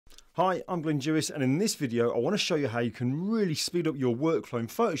Hi, I'm Glyn, and in this video I want to show you how you can really speed up your workflow in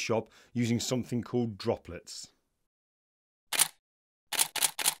Photoshop using something called Droplets.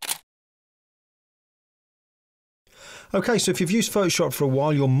 Okay, so if you've used Photoshop for a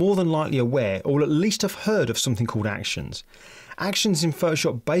while, you're more than likely aware, or will at least have heard of something called actions. Actions in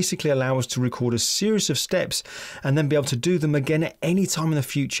Photoshop basically allow us to record a series of steps and then be able to do them again at any time in the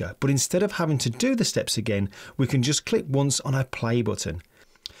future. But instead of having to do the steps again, we can just click once on our play button.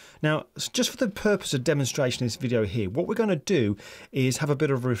 Now, just for the purpose of demonstration in this video here, what we're going to do is have a bit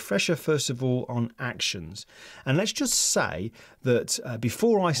of a refresher first of all on actions. And let's just say that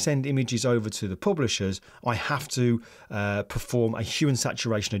before I send images over to the publishers, I have to perform a hue and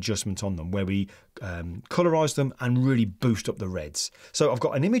saturation adjustment on them where we colorize them and really boost up the reds. So I've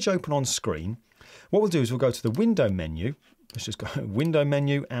got an image open on screen. What we'll do is we'll go to the window menu. Let's just go window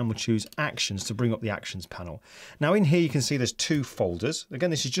menu and we'll choose actions to bring up the actions panel. Now in here you can see there's two folders. Again,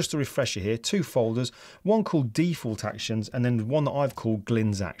 this is just a refresher here, two folders, one called default actions and then one that I've called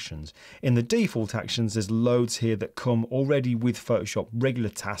Glyn's actions. In the default actions, there's loads here that come already with Photoshop, regular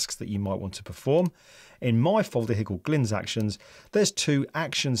tasks that you might want to perform. In my folder here called Glyn's actions, there's two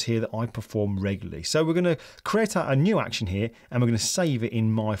actions here that I perform regularly. So we're going to create a new action here and we're going to save it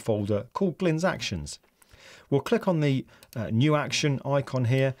in my folder called Glyn's actions. We'll click on the new action icon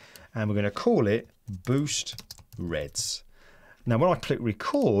here and we're going to call it Boost Reds. Now when I click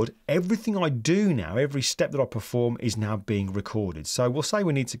record, everything I do now, every step that I perform is now being recorded. So we'll say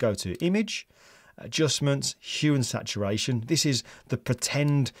we need to go to Image, Adjustments, Hue and Saturation. This is the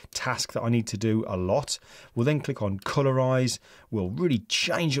pretend task that I need to do a lot. We'll then click on Colorize. We'll really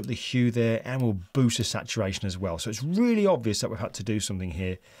change up the hue there and we'll boost the saturation as well. So it's really obvious that we've had to do something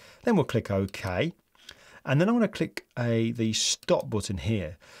here. Then we'll click OK. And then I'm going to click the stop button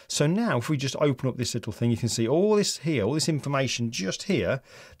here. So now if we just open up this little thing, you can see all this here, all this information just here.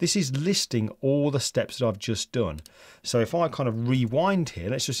 This is listing all the steps that I've just done. So if I kind of rewind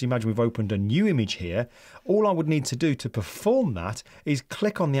here, let's just imagine we've opened a new image here. All I would need to do to perform that is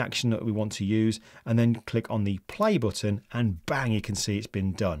click on the action that we want to use and then click on the play button and bang, you can see it's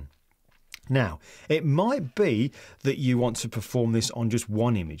been done. Now, it might be that you want to perform this on just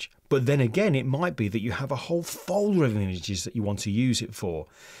one image, but then again, it might be that you have a whole folder of images that you want to use it for.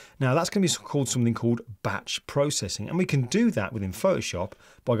 Now, that's going to be called something called batch processing, and we can do that within Photoshop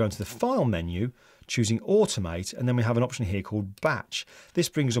by going to the File menu, choosing Automate, and then we have an option here called Batch. This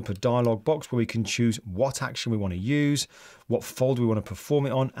brings up a dialog box where we can choose what action we want to use, what folder we want to perform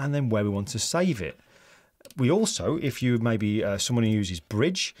it on, and then where we want to save it. We also, if you maybe someone who uses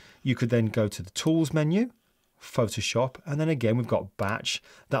Bridge, you could then go to the Tools menu, Photoshop, and then again we've got Batch.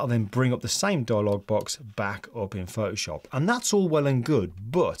 That'll then bring up the same dialog box back up in Photoshop. And that's all well and good,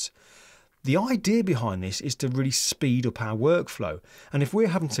 but the idea behind this is to really speed up our workflow. And if we're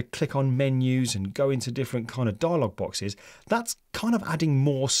having to click on menus and go into different kind of dialog boxes, that's kind of adding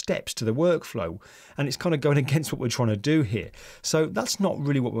more steps to the workflow. And it's kind of going against what we're trying to do here. So that's not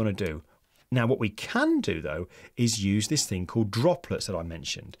really what we want to do. Now, what we can do, though, is use this thing called Droplets that I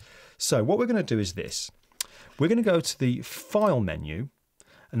mentioned. So what we're going to do is this. We're going to go to the File menu,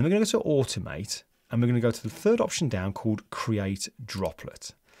 and then we're going to go to Automate, and we're going to go to the third option down called Create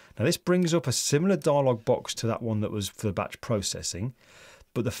Droplet. Now, this brings up a similar dialog box to that one that was for the batch processing.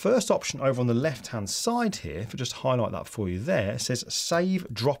 But the first option over on the left-hand side here, if I just highlight that for you there, says Save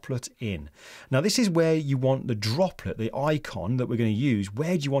Droplet In. Now, this is where you want the droplet, the icon that we're going to use.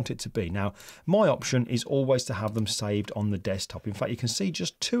 Where do you want it to be? Now, my option is always to have them saved on the desktop. In fact, you can see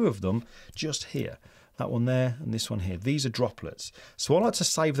just two of them just here. That one there and this one here. These are droplets. So I like to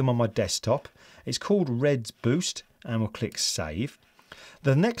save them on my desktop. It's called Reds Boost, and we'll click Save.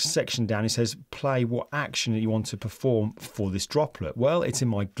 The next section down, it says play what action that you want to perform for this droplet. Well, it's in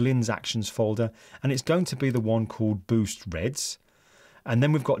my Glyn's actions folder and it's going to be the one called Boost Reds. And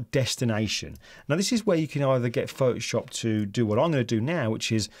then we've got destination. Now this is where you can either get Photoshop to do what I'm going to do now,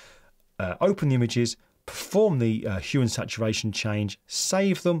 which is open the images, perform the hue and saturation change,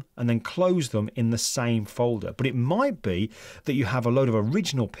 save them and then close them in the same folder. But it might be that you have a load of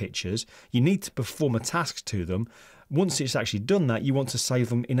original pictures, you need to perform a task to them. Once it's actually done that, you want to save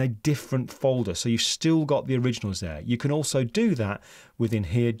them in a different folder. So you've still got the originals there. You can also do that within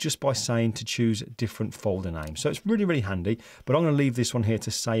here just by saying to choose different folder names. So it's really, really handy. But I'm going to leave this one here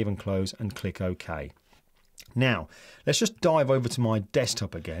to save and close and click OK. Now, let's just dive over to my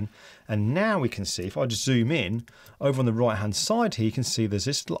desktop again. And now we can see, if I just zoom in, over on the right hand side here, you can see there's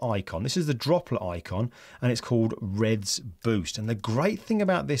this little icon. This is the droplet icon, and it's called Red's Boost. And the great thing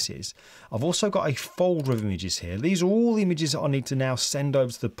about this is, I've also got a folder of images here. These are all the images that I need to now send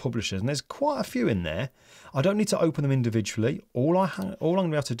over to the publishers, and there's quite a few in there. I don't need to open them individually. All I'm going to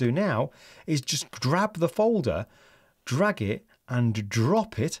be able to do now is just grab the folder, drag it, and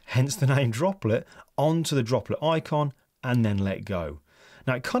drop it, hence the name Droplet, onto the droplet icon and then let go.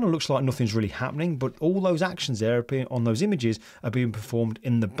 Now it kind of looks like nothing's really happening, but all those actions there on those images are being performed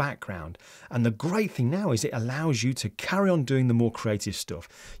in the background. And the great thing now is it allows you to carry on doing the more creative stuff.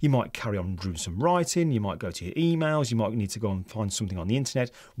 You might carry on doing some writing, you might go to your emails, you might need to go and find something on the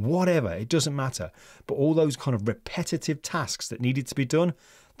internet, whatever, it doesn't matter. But all those kind of repetitive tasks that needed to be done,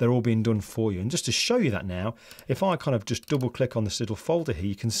 they're all being done for you. And just to show you that now, if I kind of just double click on this little folder here,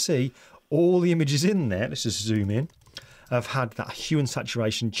 you can see all the images in there. Let's just zoom in. Have had that hue and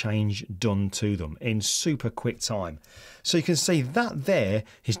saturation change done to them in super quick time. So you can see that there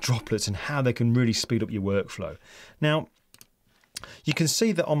is droplets and how they can really speed up your workflow. Now, you can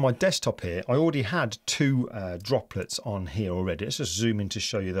see that on my desktop here, I already had two droplets on here already. Let's just zoom in to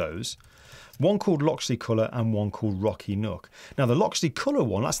show you those. One called Loxley Colour and one called Rocky Nook. Now the Loxley Colour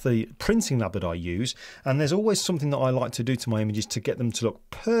one, that's the printing lab that I use, and there's always something that I like to do to my images to get them to look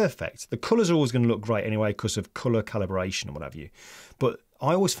perfect. The colours are always going to look great anyway because of colour calibration and what have you. But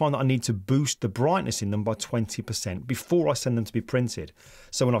I always find that I need to boost the brightness in them by 20% before I send them to be printed.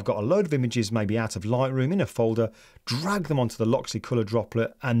 So when I've got a load of images maybe out of Lightroom in a folder, drag them onto the Loxley Colour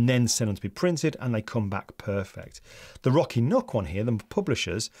droplet and then send them to be printed and they come back perfect. The Rocky Nook one here, the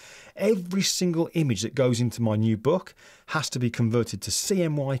publishers, every single image that goes into my new book has to be converted to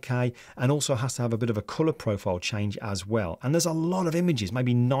CMYK and also has to have a bit of a colour profile change as well. And there's a lot of images,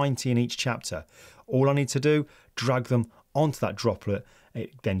 maybe 90 in each chapter. All I need to do, drag them onto that droplet.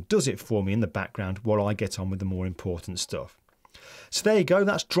 It then does it for me in the background while I get on with the more important stuff. So there you go,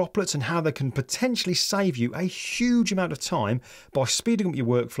 that's droplets and how they can potentially save you a huge amount of time by speeding up your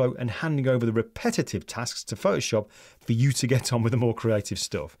workflow and handing over the repetitive tasks to Photoshop for you to get on with the more creative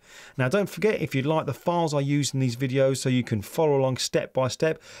stuff. Now don't forget, if you'd like the files I use in these videos so you can follow along step by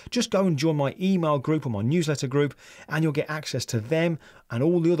step, just go and join my email group or my newsletter group and you'll get access to them and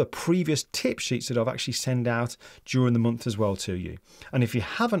all the other previous tip sheets that I've actually sent out during the month as well to you. And if you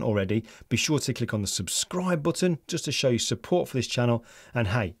haven't already, be sure to click on the subscribe button just to show you support for this channel. And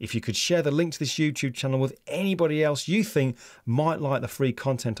hey, if you could share the link to this YouTube channel with anybody else you think might like the free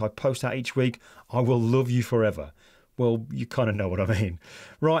content I post out each week, I will love you forever. Well, you kind of know what I mean.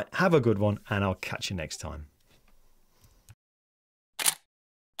 Right, have a good one and I'll catch you next time.